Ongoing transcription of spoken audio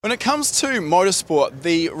When it comes to motorsport,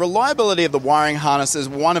 the reliability of the wiring harness is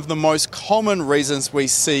one of the most common reasons we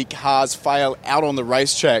see cars fail out on the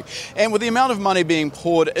racetrack. And with the amount of money being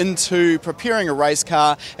poured into preparing a race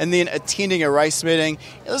car and then attending a race meeting,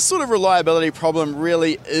 this sort of reliability problem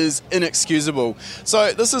really is inexcusable.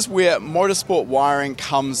 So this is where motorsport wiring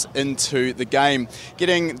comes into the game.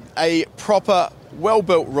 Getting a proper,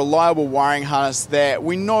 well-built, reliable wiring harness that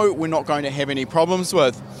we know we're not going to have any problems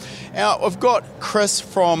with. Now, I've got Chris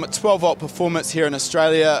from 12 Volt Performance here in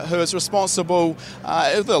Australia, who is responsible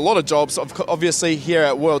with a lot of jobs, obviously, here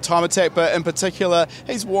at World Time Attack, but in particular,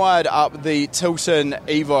 he's wired up the Tilton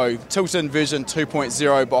EVO, Tilton version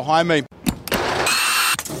 2.0 behind me.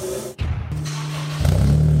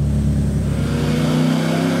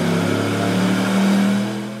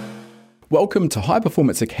 Welcome to High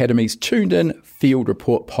Performance Academy's Tuned In Field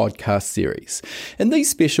Report podcast series. In these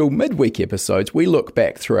special midweek episodes, we look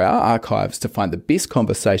back through our archives to find the best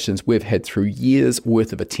conversations we've had through years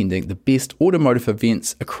worth of attending the best automotive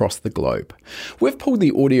events across the globe. We've pulled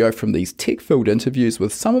the audio from these tech-filled interviews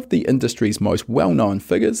with some of the industry's most well-known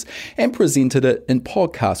figures and presented it in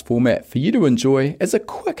podcast format for you to enjoy as a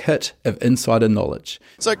quick hit of insider knowledge.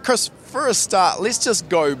 So Chris, for a start, let's just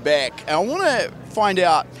go back. And I want to find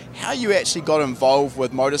out how you actually got involved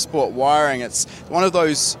with motorsport wiring. It's one of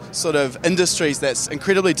those sort of industries that's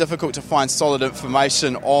incredibly difficult to find solid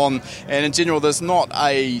information on, and in general there's not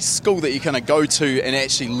a school that you kind of go to and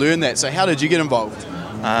actually learn that. So how did you get involved?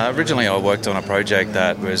 Originally I worked on a project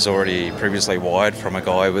that was already previously wired from a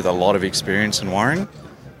guy with a lot of experience in wiring,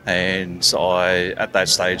 and at that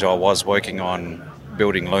stage I was working on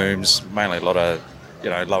building looms, mainly a lot of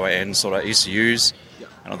lower end sort of ECUs.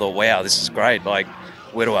 And I thought, wow, this is great. Like,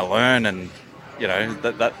 where do I learn? And,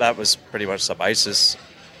 that was pretty much the basis,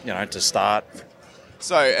 to start.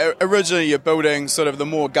 So originally you're building sort of the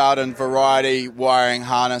more garden variety wiring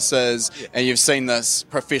harnesses, and you've seen this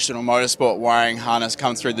professional motorsport wiring harness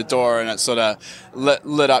come through the door, and it sort of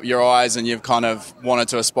lit up your eyes, and you've kind of wanted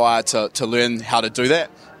to aspire to learn how to do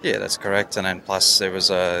that? Yeah, that's correct. And then plus there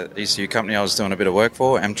was a ECU company I was doing a bit of work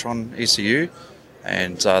for, Amtron ECU.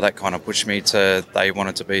 And that kind of pushed me they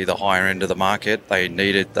wanted to be the higher end of the market. They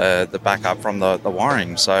needed the backup from the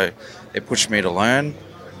wiring. So it pushed me to learn.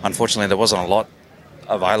 Unfortunately, there wasn't a lot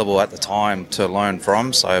available at the time to learn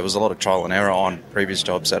from. So it was a lot of trial and error on previous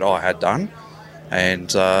jobs that I had done.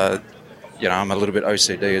 And, I'm a little bit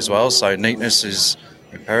OCD as well. So neatness is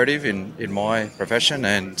imperative in my profession,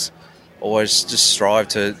 and always just strive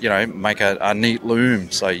to, make a neat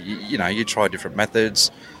loom. So, you try different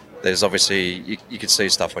methods. There's obviously, you can see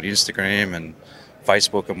stuff on Instagram and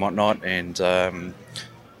Facebook and whatnot, and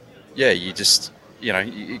you just,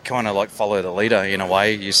 you kind of like follow the leader in a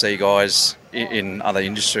way. You see guys in other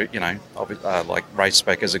industry, like Race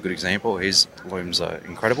Spec is a good example. His looms are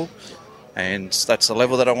incredible, and that's the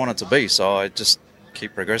level that I want it to be. So I just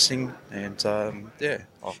keep progressing, and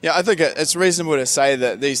I think it's reasonable to say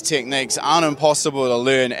that these techniques aren't impossible to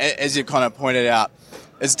learn, as you kind of pointed out.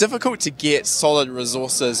 It's difficult to get solid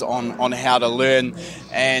resources on how to learn,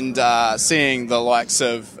 and seeing the likes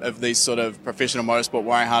of these sort of professional motorsport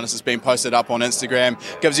wiring harnesses being posted up on Instagram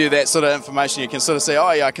gives you that sort of information. You can sort of say,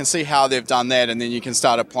 oh yeah, I can see how they've done that, and then you can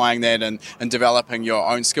start applying that and developing your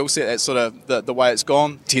own skill set. That's sort of the way it's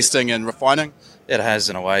gone, testing and refining. It has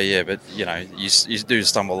in a way, yeah, but you do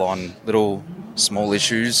stumble on little small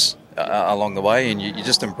issues along the way, and you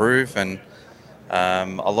just improve, and a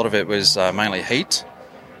lot of it was mainly heat,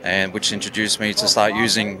 and which introduced me to start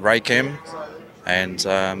using Raychem, and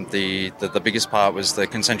the biggest part was the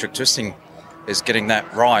concentric twisting, is getting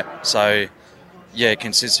that right. So yeah,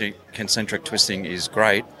 concentric twisting is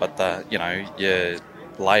great, but your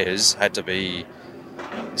layers had to be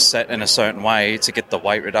set in a certain way to get the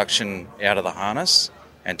weight reduction out of the harness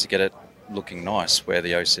and to get it looking nice, where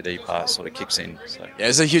the OCD part sort of kicks in. So. Yeah,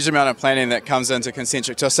 there's a huge amount of planning that comes into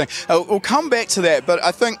concentric twisting. We'll come back to that, but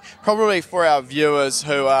I think probably for our viewers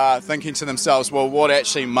who are thinking to themselves, well, what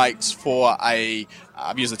actually makes for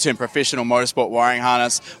I've used the term professional motorsport wiring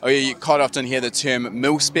harness, or you quite often hear the term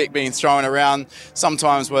mil-spec being thrown around,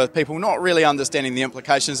 sometimes with people not really understanding the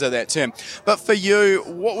implications of that term. But for you,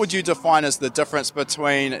 what would you define as the difference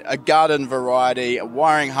between a garden variety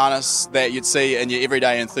wiring harness that you'd see in your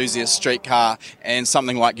everyday enthusiast street car and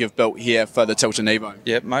something like you've built here for the Tilton EVO?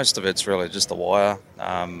 Yeah, most of it's really just the wire.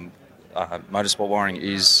 Motorsport wiring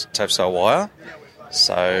is TEF-cell wire.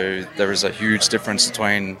 So there is a huge difference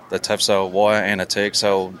between the TEF-cell wire and a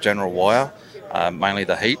TXL general wire, mainly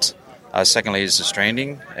the heat. Secondly is the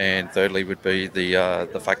stranding, and thirdly would be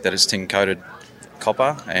the fact that it's tin-coated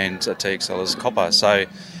copper, and a TXL is copper. So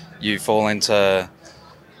you fall into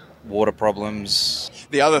water problems.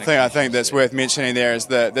 The other thing I think that's worth mentioning there is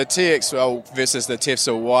the TXL versus the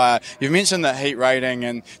TEFSIL wire. You've mentioned the heat rating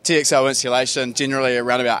and TXL insulation generally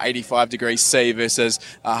around about 85 degrees C versus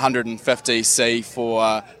 150 C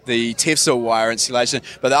for the TEFSIL wire insulation.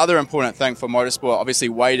 But the other important thing for motorsport, obviously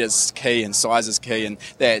weight is key and size is key, and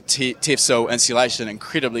that TEFSIL insulation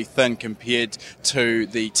incredibly thin compared to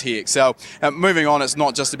the TXL. Moving on, it's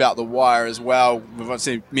not just about the wire as well. We've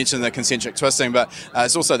obviously mentioned the concentric twisting, but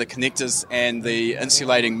it's also the connectors and the insulating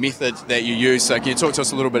method that you use. So can you talk to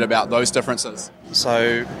us a little bit about those differences?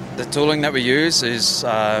 So the tooling that we use is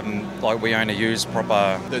we only use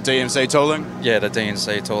proper... The DMC tooling? Yeah, the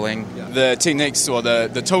DMC tooling. Yeah. The techniques or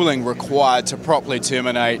the tooling required to properly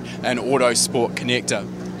terminate an Autosport connector.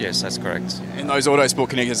 Yes, that's correct. In those Autosport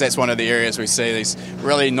connectors, that's one of the areas we see these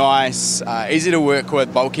really nice, easy to work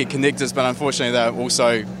with, bulky connectors, but unfortunately they're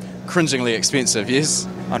also cringingly expensive, yes?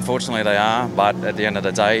 Unfortunately they are, but at the end of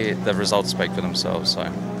the day, the results speak for themselves. So,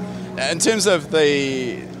 in terms of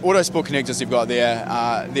the Autosport connectors you've got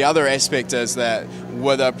there, the other aspect is that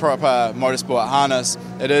with a proper motorsport harness,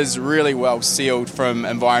 it is really well sealed from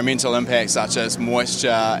environmental impacts such as moisture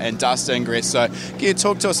and dust ingress. So can you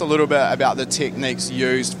talk to us a little bit about the techniques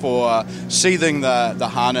used for sheathing the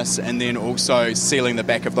harness and then also sealing the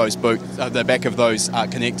back of those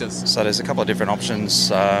connectors? So there's a couple of different options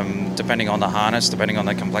depending on the harness, depending on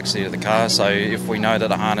the complexity of the car. So if we know that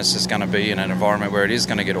the harness is going to be in an environment where it is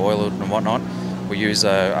going to get oiled and whatnot, we use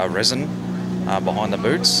a resin behind the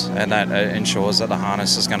boots, and that ensures that the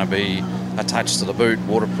harness is going to be attached to the boot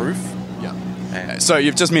waterproof. Yeah. So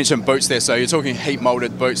you've just mentioned boots there, so you're talking heat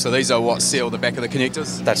molded boots, so these are what seal the back of the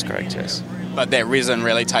connectors? That's correct, yes. But that resin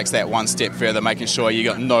really takes that one step further, making sure you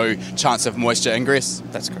got no chance of moisture ingress?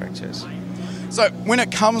 That's correct, yes. So when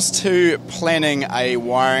it comes to planning a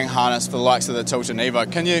wiring harness for the likes of the Tilton EVO,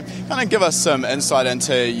 can you kind of give us some insight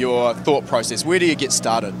into your thought process? Where do you get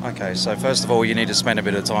started? Okay, so first of all, you need to spend a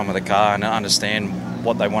bit of time with the car and understand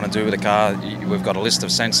what they want to do with the car. We've got a list of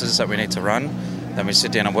sensors that we need to run. Then we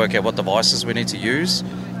sit down and work out what devices we need to use.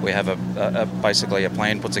 We have basically a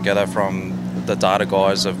plan put together from the data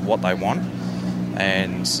guys of what they want,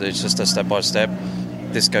 and it's just a step-by-step.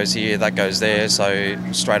 This goes here, that goes there, so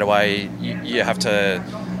straight away you have to,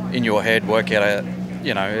 in your head, work out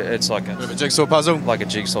it's like a jigsaw puzzle? Like a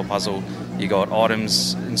jigsaw puzzle. You got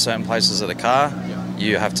items in certain places of the car. Yeah.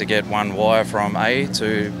 You have to get one wire from A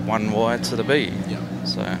to one wire to the B.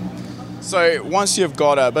 Yeah. So once you've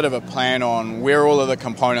got a bit of a plan on where all of the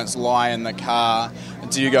components lie in the car,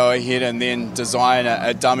 do you go ahead and then design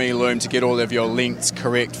a dummy loom to get all of your lengths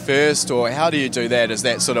correct first, or how do you do that? Is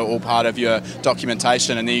that sort of all part of your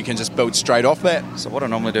documentation and then you can just build straight off that? So what I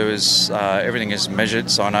normally do is everything is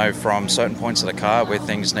measured, so I know from certain points of the car where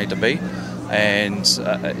things need to be, and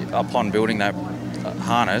upon building that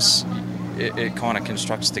harness, it kind of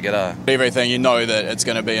constructs together. Everything, you know that it's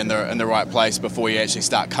going to be in the right place before you actually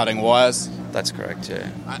start cutting wires? That's correct, yeah.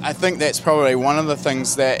 I think that's probably one of the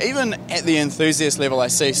things that, even at the enthusiast level, I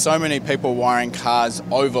see so many people wiring cars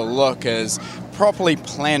overlook is properly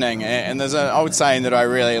planning. And there's an old saying that I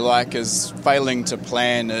really like is failing to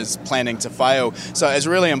plan is planning to fail. So it's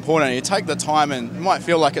really important. You take the time, and it might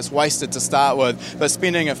feel like it's wasted to start with, but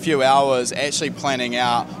spending a few hours actually planning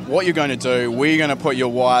out what you're going to do, where you're going to put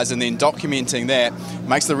your wires, and then documenting that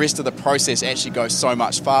makes the rest of the process actually go so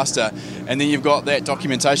much faster. And then you've got that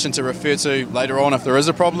documentation to refer to later on if there is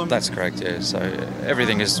a problem. That's correct, yeah. So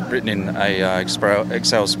everything is written in a Excel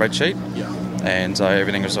spreadsheet, yeah. And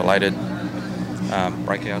everything is related.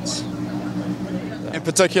 Breakouts. And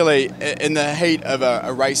particularly in the heat of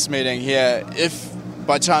a race meeting here, if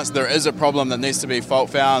by chance there is a problem that needs to be fault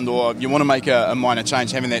found or you want to make a minor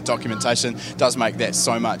change, having that documentation does make that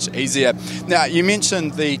so much easier. Now, you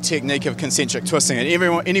mentioned the technique of concentric twisting, and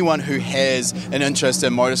anyone who has an interest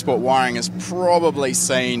in motorsport wiring has probably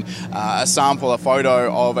seen a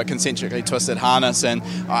photo of a concentrically twisted harness, and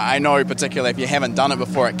I know particularly if you haven't done it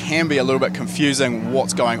before, it can be a little bit confusing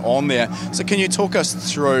what's going on there. So can you talk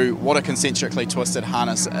us through what a concentrically twisted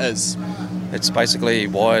harness is? It's basically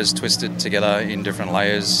wires twisted together in different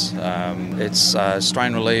layers. It's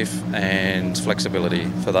strain relief and flexibility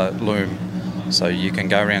for the loom. So you can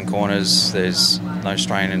go around corners, there's no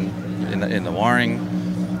strain in the wiring,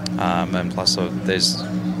 and plus there's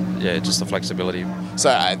just the flexibility. So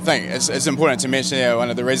I think it's important to mention here, one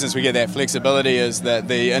of the reasons we get that flexibility is that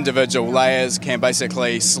the individual layers can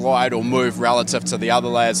basically slide or move relative to the other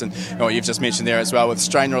layers, and what you've just mentioned there as well with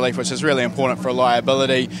strain relief, which is really important for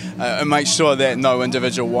reliability, and make sure that no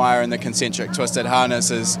individual wire in the concentric twisted harness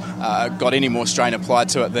has got any more strain applied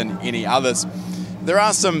to it than any others. There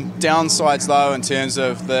are some downsides though in terms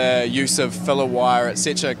of the use of filler wire,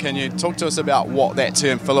 etc. Can you talk to us about what that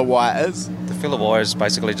term filler wire is? The filler wire is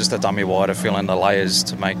basically just a dummy wire to fill in the layers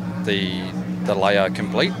to make the layer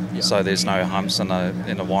complete. Yep. So there's no humps in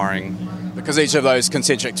the wiring. Because each of those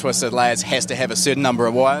concentric twisted layers has to have a certain number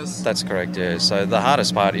of wires? That's correct, yeah. So the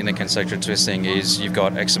hardest part in the concentric twisting is you've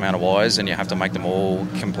got X amount of wires and you have to make them all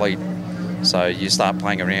complete. So you start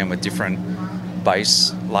playing around with different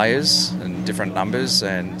base layers and different numbers,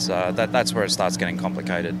 and that's where it starts getting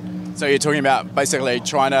complicated. So you're talking about basically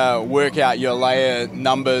trying to work out your layer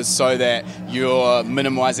numbers so that you're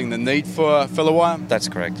minimising the need for filler wire? That's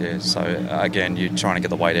correct, yeah. So again, you're trying to get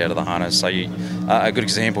the weight out of the harness. So a good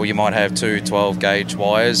example, you might have two 12 gauge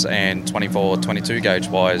wires and 24 22 gauge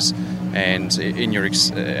wires, and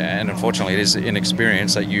and unfortunately it is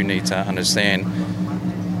inexperience that you need to understand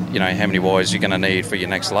how many wires you're going to need for your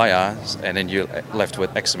next layer, and then you're left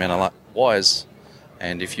with X amount of wires.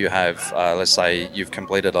 And if you have, let's say you've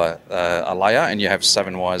completed a layer and you have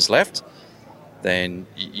 7 wires left, then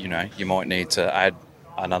you might need to add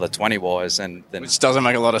another 20 wires, and then which doesn't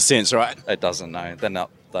make a lot of sense, right? It doesn't, no. Then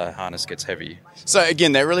the harness gets heavy. So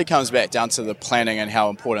again, that really comes back down to the planning and how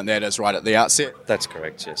important that is right at the outset. That's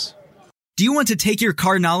correct, yes. Do you want to take your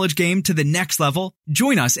car knowledge game to the next level?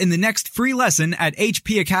 Join us in the next free lesson at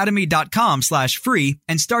hpacademy.com/free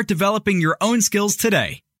and start developing your own skills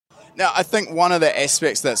today. Now, I think one of the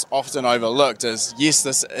aspects that's often overlooked is, yes,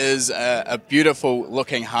 this is a beautiful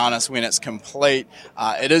looking harness when it's complete.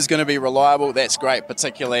 It is going to be reliable. That's great,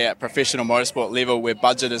 particularly at professional motorsport level where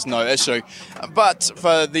budget is no issue. But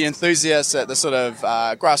for the enthusiasts at the sort of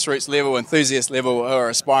grassroots level, enthusiast level who are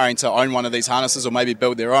aspiring to own one of these harnesses or maybe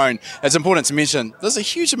build their own, it's important to mention there's a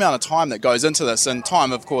huge amount of time that goes into this, and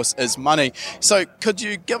time, of course, is money. So could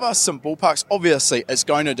you give us some ballparks? Obviously, it's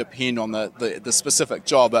going to depend on the specific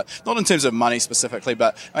job, but not in terms of money specifically,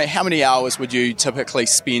 but how many hours would you typically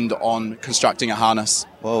spend on constructing a harness?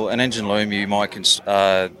 Well, an engine loom, you might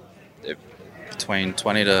between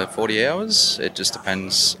 20 to 40 hours. It just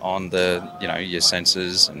depends on your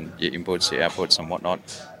sensors and your inputs, your outputs and whatnot.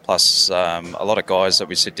 Plus, a lot of guys that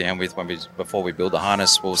we sit down with before we build the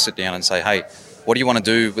harness, we'll sit down and say, hey, what do you want to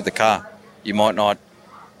do with the car? You might not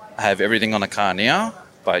have everything on the car now,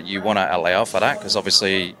 but you want to allow for that, because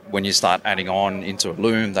obviously when you start adding on into a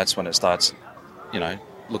loom, that's when it starts,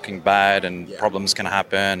 looking bad and problems can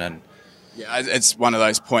happen. And yeah, it's one of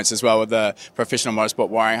those points as well with the professional motorsport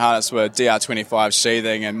wiring harness with DR25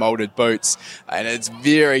 sheathing and moulded boots, and it's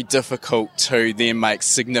very difficult to then make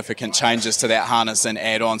significant changes to that harness and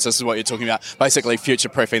add on. So this is what you're talking about, basically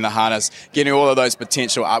future-proofing the harness, getting all of those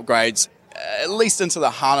potential upgrades at least into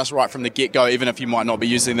the harness right from the get-go, even if you might not be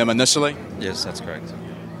using them initially. Yes, that's correct.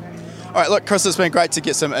 All right, look, Chris, it's been great to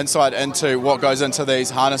get some insight into what goes into these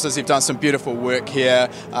harnesses. You've done some beautiful work here,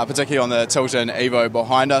 particularly on the Tilton EVO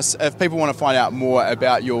behind us. If people want to find out more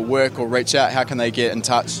about your work or reach out, how can they get in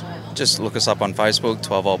touch? Just look us up on Facebook,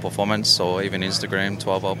 12 Volt Performance, or even Instagram,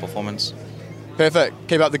 12 Volt Performance. Perfect.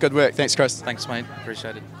 Keep up the good work. Thanks, Chris. Thanks, mate.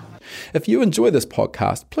 Appreciate it. If you enjoy this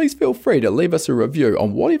podcast, please feel free to leave us a review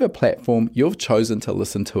on whatever platform you've chosen to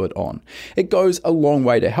listen to it on. It goes a long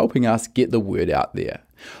way to helping us get the word out there.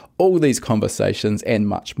 All these conversations and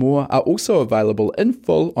much more are also available in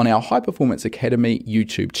full on our High Performance Academy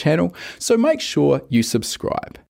YouTube channel, so make sure you subscribe.